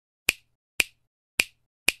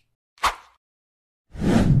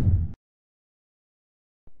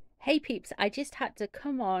Hey peeps, I just had to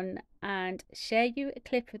come on and share you a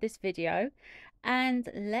clip of this video and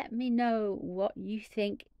let me know what you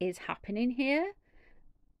think is happening here.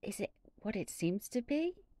 Is it what it seems to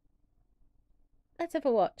be? Let's have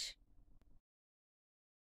a watch.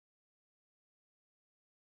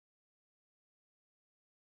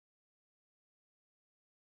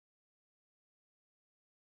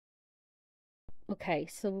 Okay,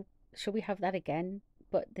 so shall we have that again,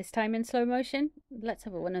 but this time in slow motion? Let's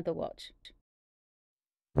have another watch.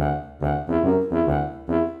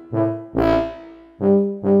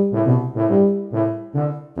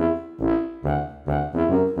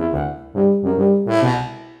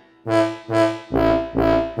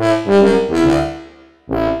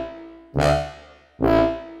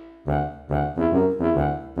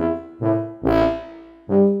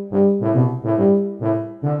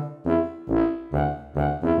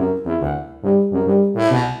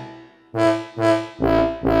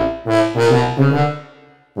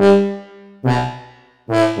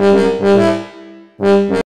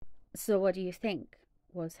 So what do you think?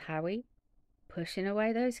 Was Harry pushing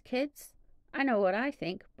away those kids? I know what I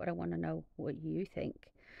think, but I want to know what you think.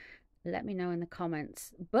 Let me know in the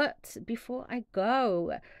comments. But before I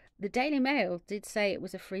go, the Daily Mail did say it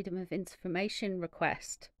was a Freedom of Information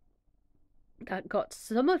request. I got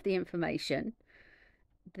some of the information.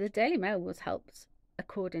 The Daily Mail was helped,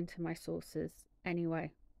 according to my sources.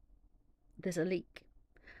 Anyway, there's a leak.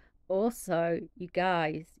 Also, you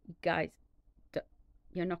guys,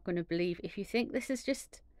 you're not going to believe. If you think this is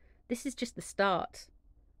just the start,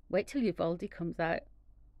 wait till Uvalde comes out.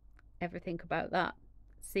 Ever think about that?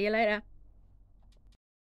 See you later.